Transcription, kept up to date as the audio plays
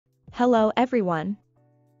Hello everyone.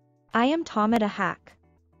 I am Tomata Hack.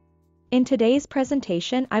 In today's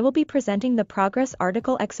presentation I will be presenting the progress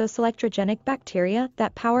article Exoelectrogenic bacteria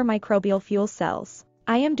that power microbial fuel cells.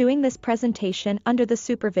 I am doing this presentation under the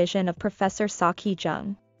supervision of Professor Saki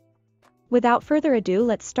Jung. Without further ado,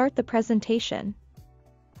 let's start the presentation.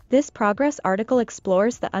 This progress article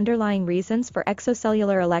explores the underlying reasons for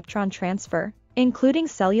exocellular electron transfer, including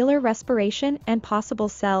cellular respiration and possible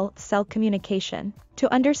cell-cell communication,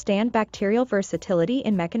 to understand bacterial versatility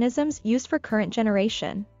in mechanisms used for current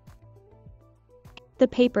generation. The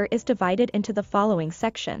paper is divided into the following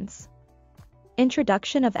sections.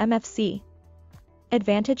 Introduction of MFC.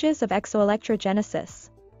 Advantages of exoelectrogenesis.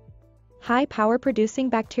 High power producing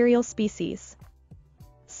bacterial species.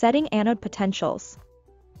 Setting anode potentials.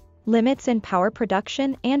 Limits in power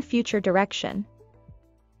production and future direction.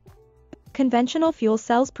 Conventional fuel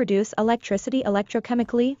cells produce electricity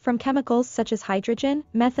electrochemically from chemicals such as hydrogen,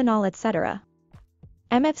 methanol, etc.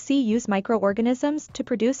 MFC use microorganisms to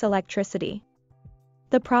produce electricity.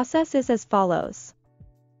 The process is as follows.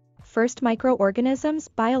 First, microorganisms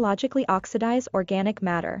biologically oxidize organic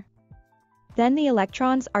matter. Then the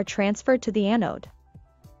electrons are transferred to the anode.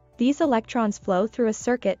 These electrons flow through a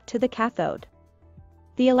circuit to the cathode.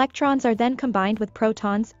 The electrons are then combined with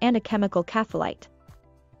protons and a chemical catholyte.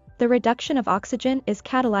 The reduction of oxygen is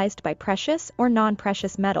catalyzed by precious or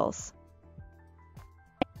non-precious metals.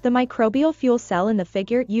 The microbial fuel cell in the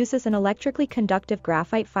figure uses an electrically conductive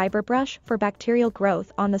graphite fiber brush for bacterial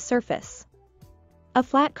growth on the surface. A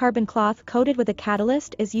flat carbon cloth coated with a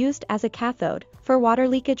catalyst is used as a cathode. For water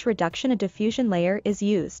leakage reduction, a diffusion layer is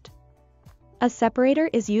used. A separator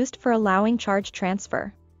is used for allowing charge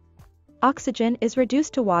transfer. Oxygen is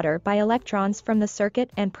reduced to water by electrons from the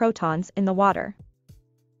circuit and protons in the water.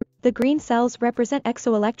 The green cells represent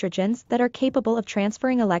exoelectrogens that are capable of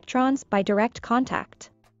transferring electrons by direct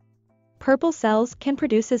contact. Purple cells can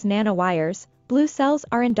produce as nanowires, blue cells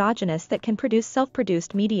are endogenous that can produce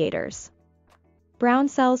self-produced mediators. Brown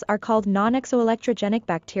cells are called non-exoelectrogenic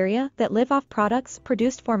bacteria that live off products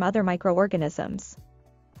produced from other microorganisms.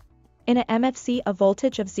 In a MFC, a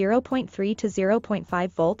voltage of 0.3 to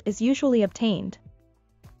 0.5 volt is usually obtained.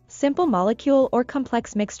 Simple molecule or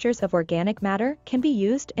complex mixtures of organic matter can be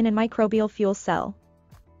used in a microbial fuel cell.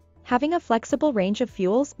 Having a flexible range of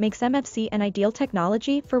fuels makes MFC an ideal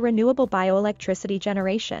technology for renewable bioelectricity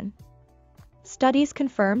generation. Studies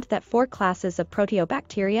confirmed that 4 classes of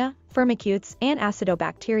proteobacteria, firmicutes, and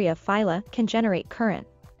acidobacteria phyla can generate current.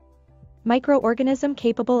 Microorganisms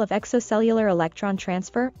capable of exocellular electron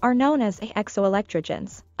transfer are known as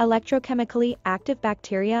exoelectrogens, electrochemically active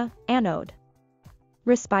bacteria, anode.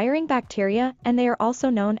 Respiring bacteria, and they are also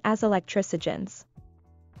known as electrocygens.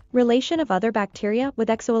 Relation of other bacteria with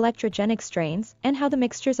exoelectrogenic strains and how the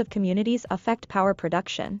mixtures of communities affect power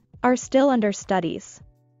production are still under studies.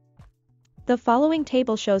 The following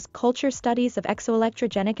table shows culture studies of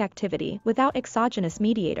exoelectrogenic activity without exogenous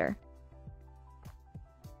mediator.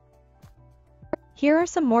 Here are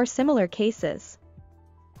some more similar cases.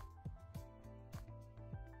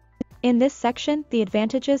 In this section, the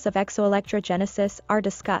advantages of exoelectrogenesis are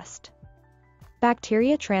discussed.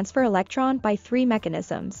 Bacteria transfer electron by 3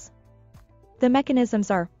 mechanisms. The mechanisms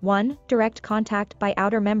are 1. Direct contact by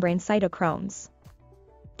outer membrane cytochromes.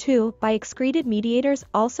 2. By excreted mediators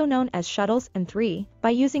also known as shuttles, and 3. By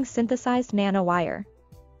using synthesized nanowire.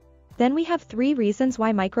 Then we have 3 reasons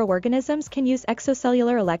why microorganisms can use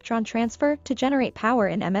exocellular electron transfer to generate power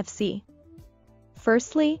in MFC.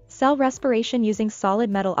 Firstly, cell respiration using solid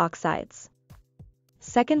metal oxides.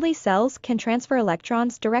 Secondly, cells can transfer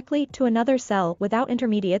electrons directly to another cell without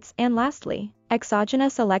intermediates, and lastly,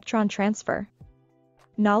 exogenous electron transfer.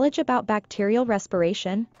 Knowledge about bacterial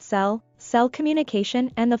respiration, cell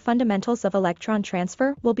communication, and the fundamentals of electron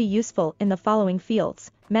transfer will be useful in the following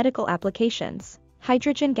fields: medical applications,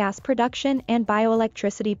 hydrogen gas production, and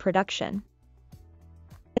bioelectricity production.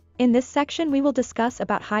 In this section we will discuss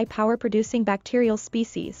about high power producing bacterial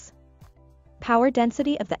species. Power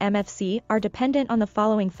density of the MFC are dependent on the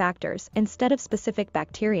following factors instead of specific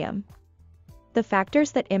bacterium. The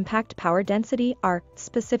factors that impact power density are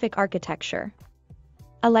specific architecture,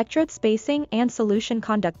 electrode spacing, and solution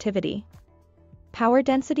conductivity. Power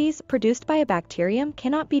densities produced by a bacterium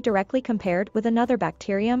cannot be directly compared with another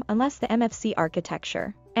bacterium unless the MFC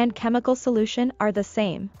architecture and chemical solution are the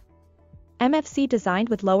same. MFC designed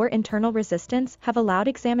with lower internal resistance have allowed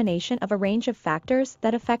examination of a range of factors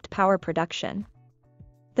that affect power production.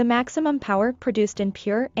 The maximum power produced in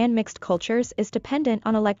pure and mixed cultures is dependent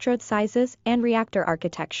on electrode sizes and reactor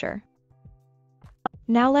architecture.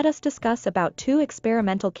 Now let us discuss about 2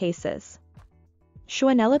 experimental cases.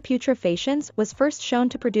 Schwanella putrefaciens was first shown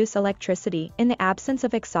to produce electricity in the absence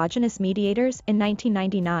of exogenous mediators in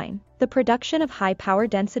 1999. The production of high power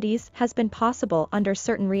densities has been possible under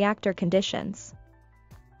certain reactor conditions.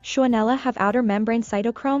 Schwanella have outer membrane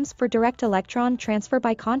cytochromes for direct electron transfer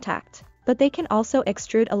by contact, but they can also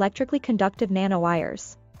extrude electrically conductive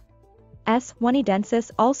nanowires.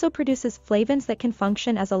 S1edensis also produces flavins that can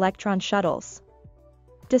function as electron shuttles.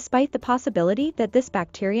 Despite the possibility that this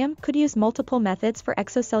bacterium could use multiple methods for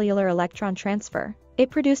exocellular electron transfer, it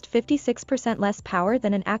produced 56% less power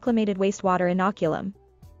than an acclimated wastewater inoculum.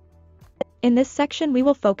 In this section we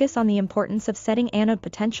will focus on the importance of setting anode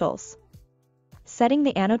potentials. Setting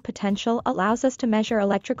the anode potential allows us to measure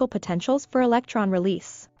electrical potentials for electron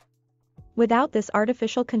release. Without this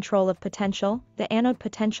artificial control of potential, the anode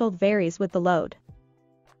potential varies with the load.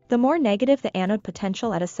 The more negative the anode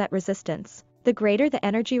potential at a set resistance, the greater the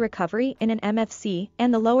energy recovery in an MFC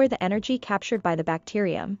and the lower the energy captured by the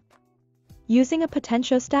bacterium. Using a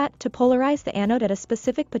potentiostat to polarize the anode at a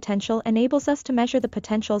specific potential enables us to measure the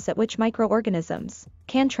potentials at which microorganisms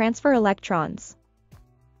can transfer electrons.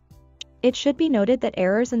 It should be noted that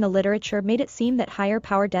errors in the literature made it seem that higher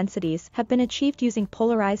power densities have been achieved using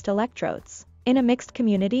polarized electrodes. In a mixed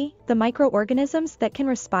community, the microorganisms that can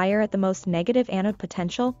respire at the most negative anode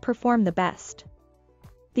potential perform the best.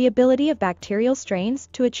 The ability of bacterial strains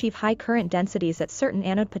to achieve high current densities at certain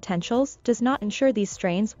anode potentials does not ensure these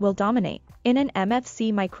strains will dominate in an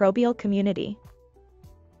MFC microbial community.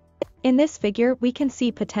 In this figure we can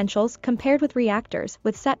see potentials compared with reactors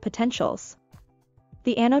with set potentials.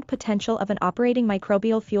 The anode potential of an operating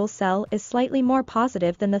microbial fuel cell is slightly more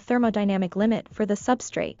positive than the thermodynamic limit for the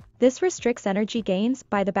substrate. This restricts energy gains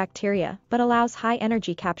by the bacteria but allows high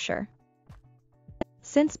energy capture.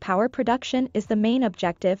 Since power production is the main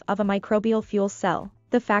objective of a microbial fuel cell,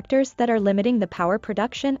 the factors that are limiting the power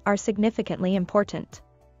production are significantly important.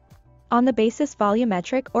 On the basis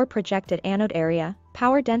volumetric or projected anode area,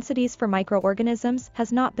 power densities for microorganisms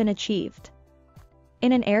has not been achieved.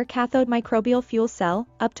 In an air cathode microbial fuel cell,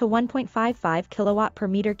 up to 1.55 kW per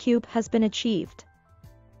meter cube has been achieved.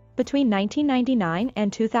 Between 1999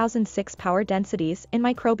 and 2006 power densities in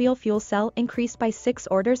microbial fuel cell increased by 6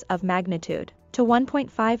 orders of magnitude to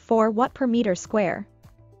 1.54 watt per meter square.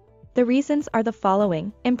 The reasons are the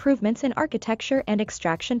following: improvements in architecture and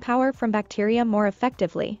extraction power from bacteria more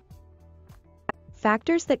effectively.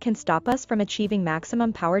 Factors that can stop us from achieving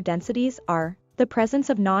maximum power densities are the presence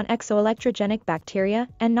of non-exoelectrogenic bacteria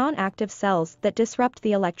and non-active cells that disrupt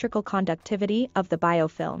the electrical conductivity of the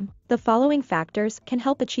biofilm. The following factors can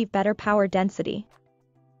help achieve better power density.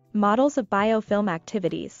 Models of biofilm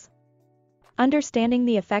activities. Understanding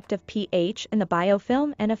the effect of pH in the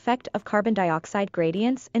biofilm and effect of carbon dioxide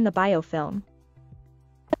gradients in the biofilm.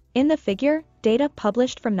 In the figure, data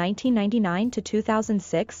published from 1999 to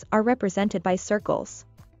 2006 are represented by circles.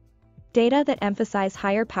 Data that emphasize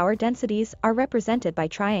higher power densities are represented by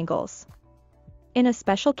triangles. In a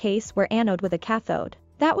special case where anode with a cathode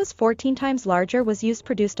that was 14 times larger was used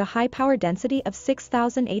produced a high power density of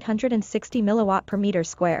 6,860 mW per meter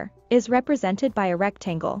square, is represented by a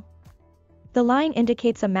rectangle. The line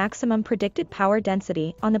indicates a maximum predicted power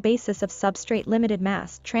density on the basis of substrate limited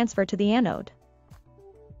mass transfer to the anode.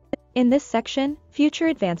 In this section, future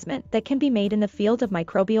advancement that can be made in the field of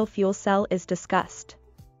microbial fuel cell is discussed.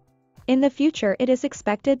 In the future it is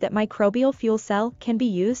expected that microbial fuel cell can be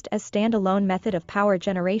used as standalone method of power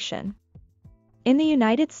generation. In the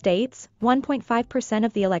United States, 1.5%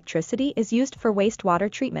 of the electricity is used for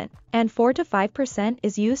wastewater treatment, and 4 to 5%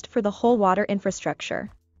 is used for the whole water infrastructure.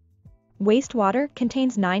 Wastewater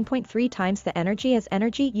contains 9.3 times the energy as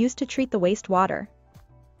energy used to treat the wastewater.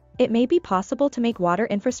 It may be possible to make water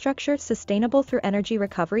infrastructure sustainable through energy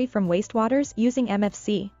recovery from wastewaters using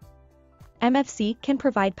MFC. MFC can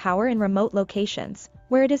provide power in remote locations,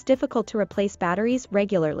 where it is difficult to replace batteries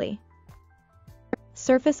regularly.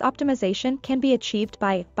 Surface optimization can be achieved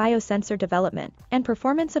by biosensor development and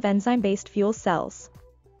performance of enzyme-based fuel cells.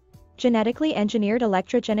 Genetically engineered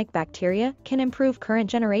electrogenic bacteria can improve current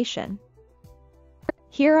generation.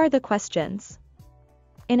 Here are the questions.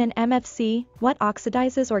 In an MFC, what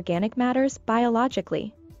oxidizes organic matters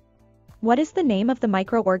biologically? What is the name of the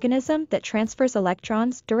microorganism that transfers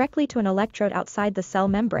electrons directly to an electrode outside the cell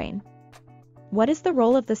membrane? What is the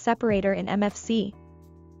role of the separator in MFC?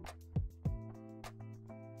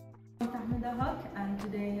 And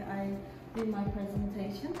today I did my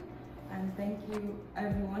presentation, and thank you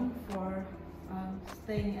everyone for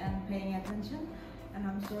staying and paying attention, and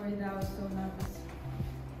I'm sorry that I was so nervous.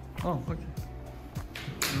 Oh, okay.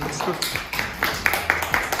 That's good.